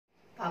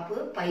பாப்பு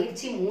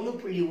பயிற்சி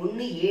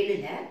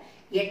 3.17ல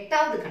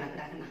 8வது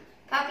கணக்குடாங்கண்ணா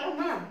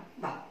பார்க்கலாமா?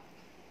 வா.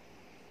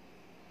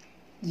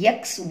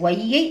 எக்ஸ்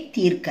ஒய்யை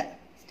தீர்க்க.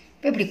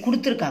 இப்போ இப்படி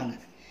கொடுத்துருக்காங்க.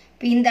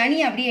 இப்போ இந்த அணி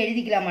அப்படியே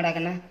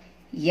எழுதிக்கலாமாடாங்கண்ணா?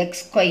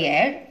 X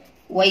squared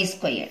Y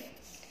squared.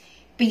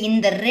 இப்போ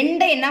இந்த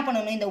ரெண்டை என்ன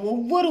பண்ணணும்? இந்த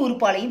ஒவ்வொரு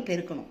உறுப்பாலையும்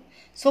பெருக்கணும்.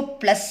 ஸோ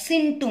ப்ளஸ்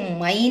இன்ட்டு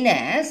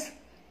மைனஸ்,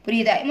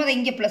 புரியுதா? முதல்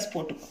இங்கே ப்ளஸ்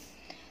போட்டுக்கும்.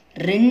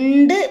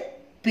 2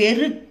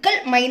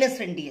 பெருக்கல் மைனஸ்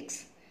 2x,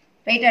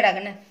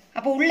 ரைட்டாடாங்கண்ணா?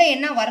 அப்போ உள்ள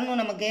என்ன வரணும்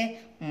நமக்கு?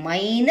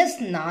 Minus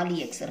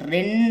 4x.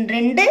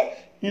 2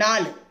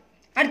 4.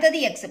 அடுத்தது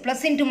X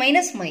plus into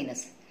minus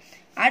minus.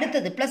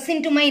 அடுத்தது ப்ளஸ்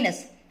இன்ட்டு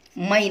மைனஸ்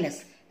மைனஸ்.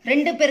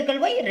 2 பெருக்கல்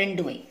ஒய்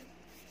 2y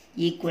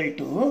ஈக்குவல்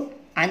டு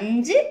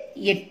 5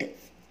 8,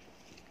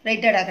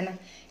 ரைட்டாடாங்கண்ணா?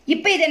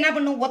 இப்போ இது என்ன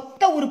பண்ணும்?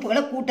 ஒத்த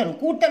உறுப்புகளை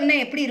கூட்டணும். கூட்டல்னா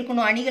எப்படி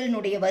இருக்கணும்?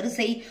 அணிகளினுடைய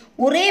வரிசை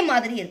ஒரே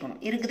மாதிரி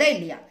இருக்கணும். இருக்குதா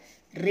இல்லையா?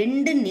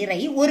 2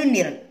 நிறை 1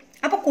 நிரல்.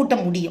 அப்போ கூட்ட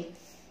முடியும்.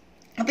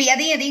 அப்போ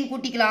எதையும்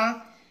கூட்டிக்கலாம்.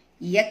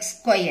 X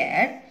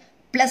square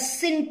plus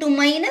into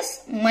minus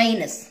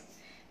minus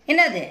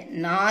என்னது?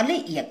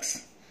 4x.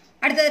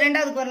 அடுத்தது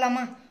ரெண்டாவதுக்கு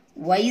வரலாமா?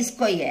 Y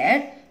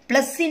square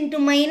plus into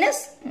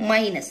minus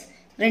minus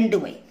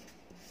 2y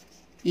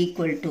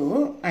equal to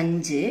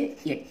 5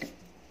 8.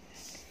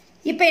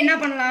 இப்போ என்ன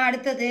பண்ணலாம்?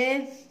 அடுத்தது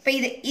இப்போ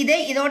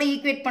இதோட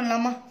ஈக்குவேட்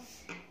பண்ணலாமா?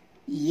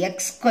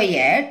 X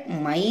square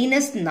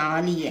minus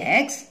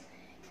 4x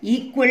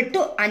equal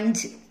to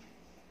 5,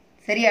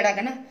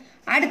 சரியாடாக்கண்ணா?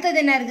 அடுத்தது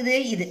என்ன இருக்குது?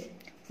 இது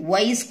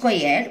Y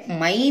square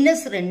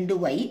minus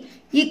 2y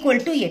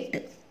equal to 8.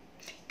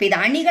 இப்போ இது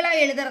அணிகளாக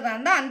எழுதுறதா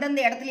இருந்தால் அந்தந்த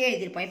இடத்துலயே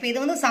எழுதியிருப்போம். இப்போ இது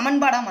வந்து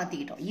சமன்பாடாக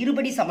மாற்றிக்கிட்டோம்.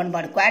 இருபடி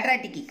சமன்பாடு,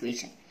 குவாட்ராட்டிக்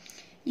ஈக்குவேஷன்.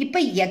 இப்போ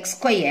X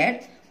square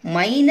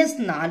minus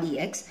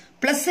 4x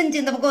plus 5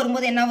 இந்த பக்கம்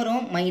வரும்போது என்ன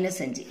வரும்? Minus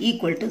 5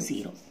 equal to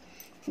 0.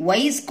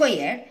 Y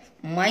square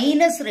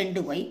minus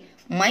 2y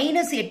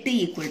minus 8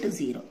 equal to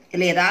 0.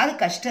 இதில் ஏதாவது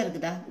கஷ்டம்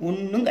இருக்குதா?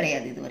 ஒன்றும்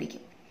கிடையாது. இது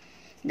வரைக்கும்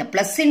இந்த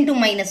ப்ளஸ் இன்ட்டு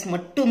மைனஸ்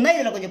மட்டும்தான்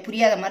இதில் கொஞ்சம்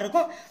புரியாத மாதிரி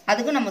இருக்கும்.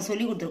 அதுக்கும் நம்ம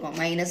சொல்லி கொடுத்துருக்கோம்.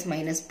 மைனஸ்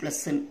மைனஸ்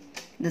ப்ளஸ்ன்னு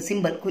இந்த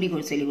சிம்பிள்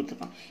குறிக்கோள் சொல்லி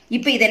கொடுத்துருக்கோம்.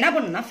 இப்போ இதை என்ன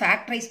பண்ணணும்னா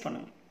ஃபேக்டரைஸ்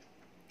பண்ணணும்.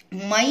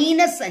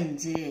 மைனஸ்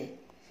 5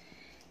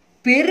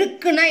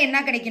 பெருக்குனா என்ன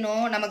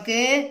கிடைக்கணும் நமக்கு?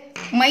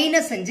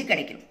 மைனஸ் 5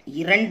 கிடைக்கணும்.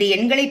 2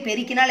 எண்களை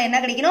பெருக்கினால்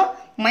என்ன கிடைக்கணும்?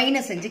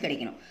 மைனஸ் 5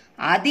 கிடைக்கணும்.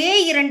 அதே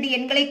 2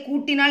 எண்களை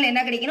கூட்டினால்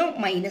என்ன கிடைக்கணும்?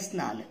 மைனஸ்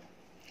 4.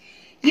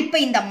 இப்போ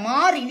இந்த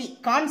மாறிலி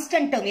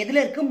கான்ஸ்டன்ட் டேர்ம்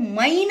எதுல இருக்கு?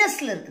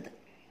 மைனஸ்ல இருக்குது.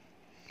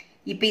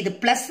 இப்போ இது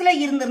பிளஸ்ல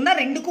இருந்திருந்தா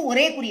ரெண்டுக்கும்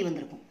ஒரே குறி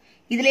வந்திருக்கும்.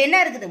 இதுல என்ன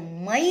இருக்குது?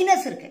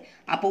 மைனஸ் இருக்கு.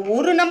 அப்போ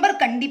ஒரு நம்பர்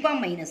கண்டிப்பா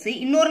மைனஸ்,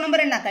 இன்னொரு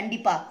நம்பர் என்ன?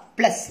 கண்டிப்பா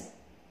பிளஸ்.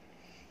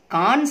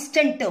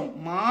 கான்ஸ்டன்ட் டேர்ம்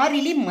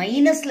மாறிலி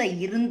மைனஸ்ல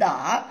இருந்தா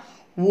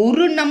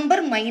ஒரு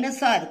நம்பர்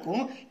மைனஸா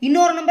இருக்கும்,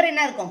 இன்னொரு நம்பர்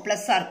என்ன இருக்கும்?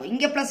 பிளஸ்ஸா இருக்கும்.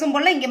 இங்க பிளஸும்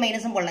போடலாம், இங்க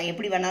மைனஸும் போடலாம்,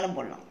 எப்படி வேணாலும்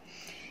போடலாம்.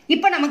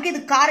 இப்ப நமக்கு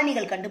இது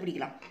காரணிகள்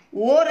கண்டுபிடிக்கலாம்.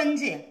 ஓர்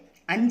 5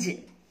 5.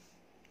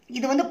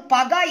 இது வந்து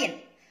பகாயன்,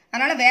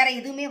 அதனால வேற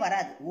எதுவுமே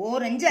வராது.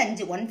 ஓர் 5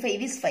 5, 1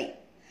 5 is 5.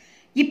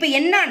 இப்ப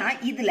என்னன்னா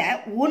இதுல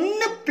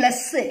 1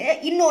 பிளஸ்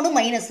இன்னொன்னு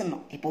மைனஸ்.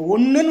 இப்போ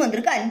 1ன்னு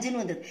வந்திருக்கு,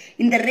 5ன்னு வந்திருக்கு.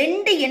 இந்த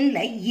 2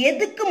 எண்ல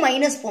எதுக்கு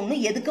மைனஸ்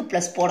போடணும், எதுக்கு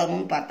பிளஸ்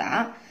போடணும்னு பார்த்தா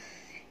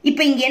இப்ப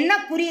இங்க என்ன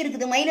குறி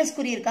இருக்குது? மைனஸ்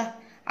குறி இருக்கா?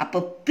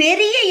 அப்ப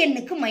பெரிய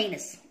எண்ணுக்கு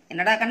மைனஸ்.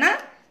 என்னடா கண்ணா?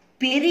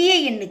 பெரிய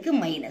எண்ணுக்கு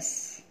மைனஸ்.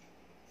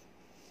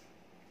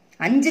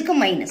 5க்கு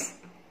மைனஸ்,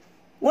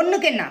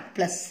 1க்கு என்ன?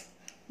 பிளஸ்.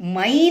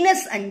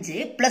 Minus 5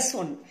 plus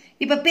 1.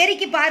 இப்ப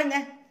பெருக்கி பாருங்க.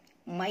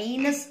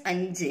 Minus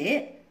 5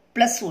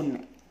 plus 1.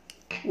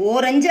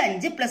 ஓர் 5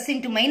 5 plus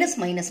into minus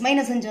minus.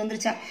 Minus 5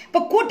 வந்துருச்சா?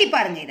 இப்ப கூட்டி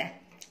பாருங்க. இத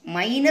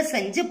மைனஸ்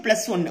 5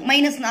 பிளஸ் 1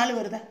 மைனஸ் 4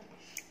 வருதா?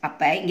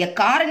 அப்ப இங்க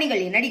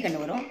காரணிகள் என்னடி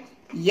கண்டு வரும்?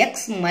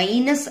 எக்ஸ்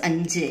மைனஸ்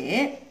 5,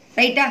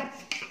 ரைட்டா?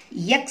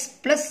 X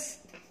plus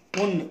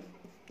 1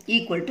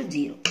 equal to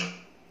 0.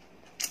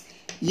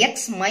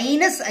 X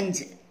minus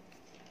 5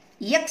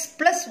 X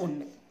plus 1,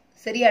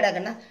 சரியாடா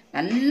கண்ணா?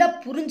 நல்லா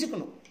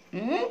புரிஞ்சுக்கணும்.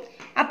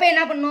 அப்ப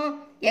என்ன பண்ணும்?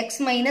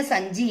 X minus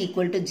 5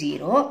 equal to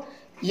 0,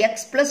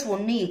 X plus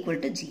 1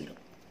 equal to 0.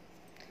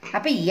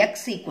 அப்ப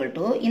எக்ஸ் ஈக்குவல்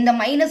டு இந்த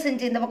மைனஸ்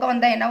 5 இந்த பக்கம்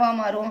வந்தா என்னவா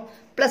மாறும்?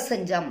 பிளஸ்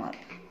 5ஆ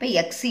மாறும். இப்ப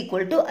எக்ஸ்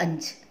ஈக்குவல் டு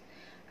 5.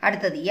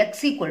 அடுத்தது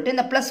எக்ஸ் ஈக்குவல் டு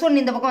இந்த பிளஸ் 1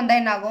 இந்த பக்கம் வந்தா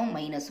என்ன ஆகும்?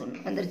 மைனஸ் 1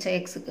 வந்துருச்சா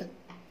எக்ஸுக்கு?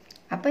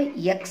 அப்ப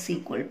எக்ஸ்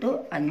ஈக்குவல் டு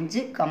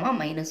 5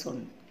 மைனஸ்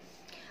 1.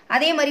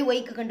 அதே மாதிரி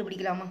ஒய்க்கு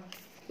கண்டுபிடிக்கலாமா?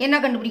 என்ன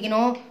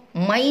கண்டுபிடிக்கணும்?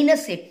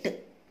 மைனஸ் 8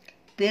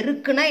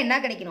 பெருக்குனா என்ன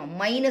கிடைக்கணும்?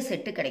 மைனஸ்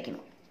 8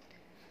 கிடைக்கணும்.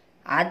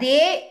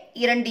 அதே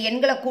 2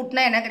 எண்களை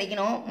கூட்டினா என்ன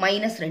கிடைக்கணும்?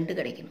 மைனஸ் 2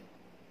 கிடைக்கணும்.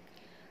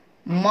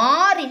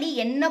 மாறிலி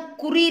என்ன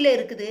குறியில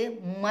இருக்குது?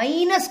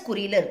 மைனஸ்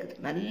குறியில இருக்குது.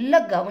 நல்லா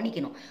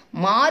கவனிக்கணும்.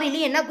 மாறிலி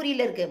என்ன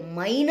குறியில இருக்கு?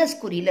 மைனஸ்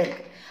குறியில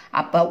இருக்கு.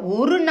 அப்ப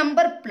ஒரு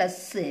நம்பர்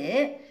பிளஸ்,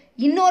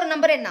 இன்னொரு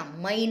நம்பர் என்ன?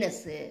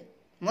 மைனஸ்.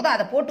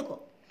 அதை போட்டுக்கோ.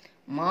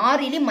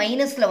 மாறிலி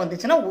மைனஸ்ல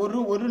வந்துச்சுன்னா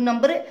ஒரு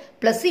நம்பர்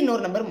பிளஸ்,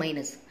 இன்னொரு நம்பர்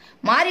மைனஸ்.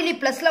 மாறிலி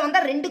பிளஸ்ல வந்தா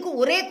ரெண்டுக்கும்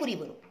ஒரே குறி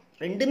வரும்.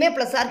 ரெண்டுமே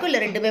பிளஸா இருக்கும், இல்ல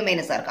ரெண்டுமே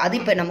மைனஸா இருக்கும். அது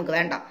இப்ப நமக்கு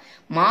வேண்டாம்.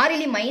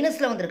 மாறிலி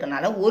மைனஸ்ல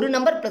வந்திருக்கனால ஒரு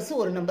நம்பர் பிளஸ்,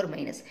 ஒரு நம்பர்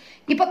மைனஸ்.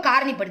 இப்ப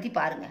காரணிப்படுத்தி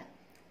பாருங்க.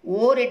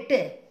 ஓர் 8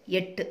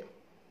 8.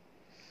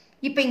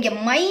 இப்ப இங்க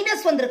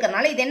மைனஸ்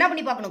வந்திருக்கனால இது என்ன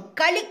பண்ணி பார்க்கணும்?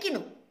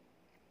 கழிக்கணும்.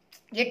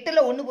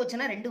 8ல் 1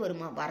 போச்சுன்னா 2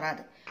 வருமா?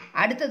 வராது.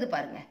 அடுத்தது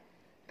பாருங்க,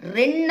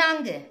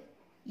 2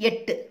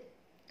 8,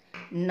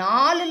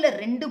 4ல்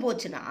 2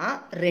 போச்சுன்னா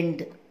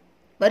 2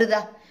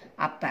 வருதா?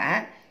 அப்போ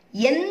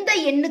எந்த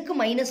எண்ணுக்கு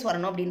மைனஸ்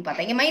வரணும் அப்படின்னு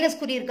பார்த்தா இங்கே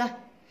மைனஸ் குறி இருக்கா?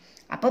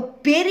 அப்போ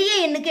பெரிய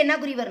எண்ணுக்கு என்ன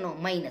குறி வரணும்?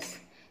 மைனஸ்.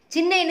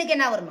 சின்ன எண்ணுக்கு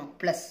என்ன வரணும்?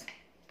 ப்ளஸ்.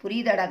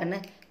 புரியுதாடா கண்ணு?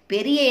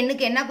 பெரிய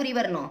எண்ணுக்கு என்ன குறி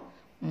வரணும்?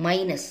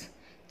 மைனஸ்.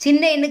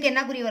 சின்ன எண்ணுக்கு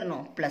என்ன குறி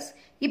வரணும்? ப்ளஸ்.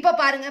 இப்போ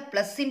பாருங்க,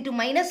 ப்ளஸ் இன்ட்டு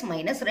மைனஸ்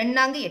மைனஸ்,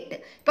 2 8.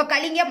 இப்போ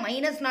கழிங்க,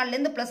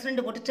 -4லேருந்து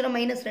 +2 போட்டுச்சுன்னா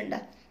 -2.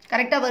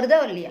 கரெக்டாக வருதா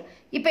இல்லையா?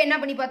 இப்போ என்ன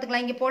பண்ணி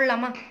பார்த்துக்கலாம், இங்கே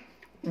போடலாமா?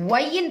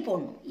 ஒய்ன்னு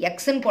போடணும்,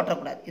 எக்ஸ்ன்னு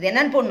போட்டக்கூடாது. இது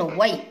என்னன்னு போடணும்?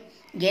 ஒய்.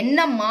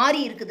 என்ன மாறி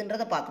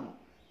இருக்குதுன்றதை பார்க்கணும்,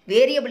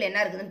 வேரியபிள் என்ன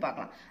இருக்குதுன்னு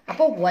பார்க்கலாம்.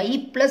 அப்போ ஒய்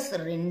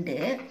 + 2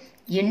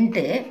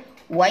 இன்ட்டு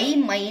ஒய்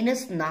 -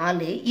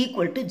 4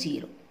 =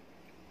 0.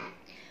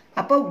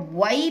 அப்போ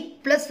ஒய்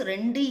 +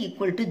 2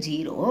 =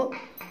 0,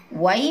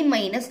 ஒய் -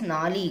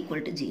 4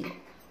 = 0.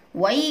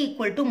 Y =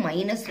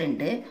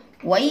 -2,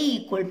 Y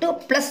 =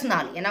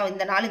 +4. ஏன்னா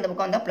இந்த 4 இந்த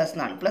பக்கம் வந்தால்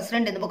 +4,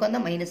 +2 இந்த பக்கம்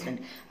வந்தால் -2.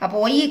 அப்போ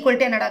ஒய்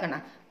 = என்னடா கண்ணா?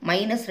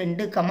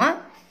 -2,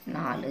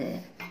 4.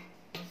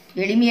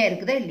 எளிமையாக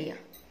இருக்குதா இல்லையா?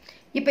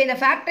 இப்போ இந்த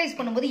ஃபேக்டரைஸ்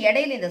பண்ணும்போது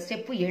இடையில இந்த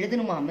ஸ்டெப்பு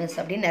எழுதணுமா மிஸ்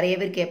அப்படின்னு நிறைய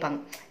பேர் கேட்பாங்க.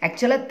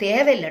 ஆக்சுவலாக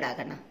தேவையில்லடா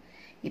கண்ணா.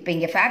 இப்போ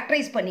இங்கே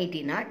ஃபேக்டரைஸ்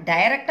பண்ணிட்டீங்கன்னா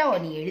டைரெக்டாக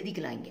நீ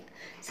எழுதிக்கலாம். இங்கே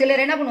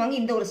சிலர் என்ன பண்ணுவாங்க,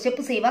 இந்த ஒரு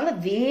ஸ்டெப்பு செய்வாங்க,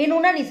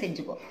 வேணும்னா நீ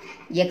செஞ்சுக்கோ.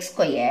 x²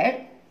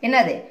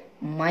 என்னது?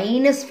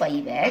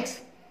 -5x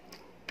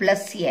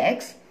 + x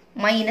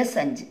 -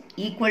 5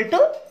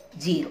 =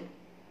 0.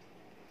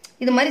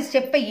 இது மாதிரி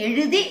ஸ்டெப்பை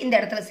எழுதி இந்த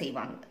இடத்துல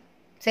செய்வாங்க.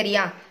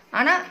 சரியா?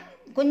 ஆனால்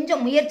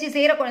கொஞ்சம் முயற்சி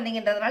செய்கிற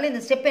குழந்தைங்கன்றதுனால இந்த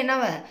ஸ்டெப் என்ன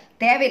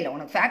தேவையில்லை.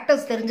 உனக்கு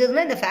ஃபேக்டர்ஸ்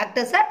தெரிஞ்சதுன்னா இந்த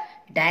ஃபேக்டர்ஸை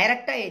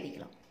டைரெக்டாக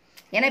எழுதிக்கலாம்.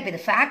 ஏன்னா இப்போ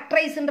இது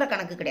ஃபேக்டரைஸ்ன்ற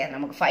கணக்கு கிடையாது,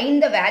 நமக்கு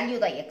ஃபைண்ட் த வேல்யூ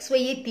தான்,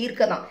 XYயை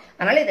தீர்க்க தான்.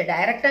 அதனால் இதை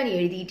டைரெக்டாக நீ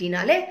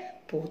எழுதிக்கிட்டீனாலே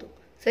போதும்.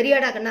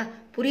 சரியாடா கண்ணா?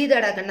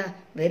 புரியுதாடா கண்ணா?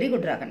 வெரி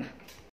குட்ரா கண்ணா.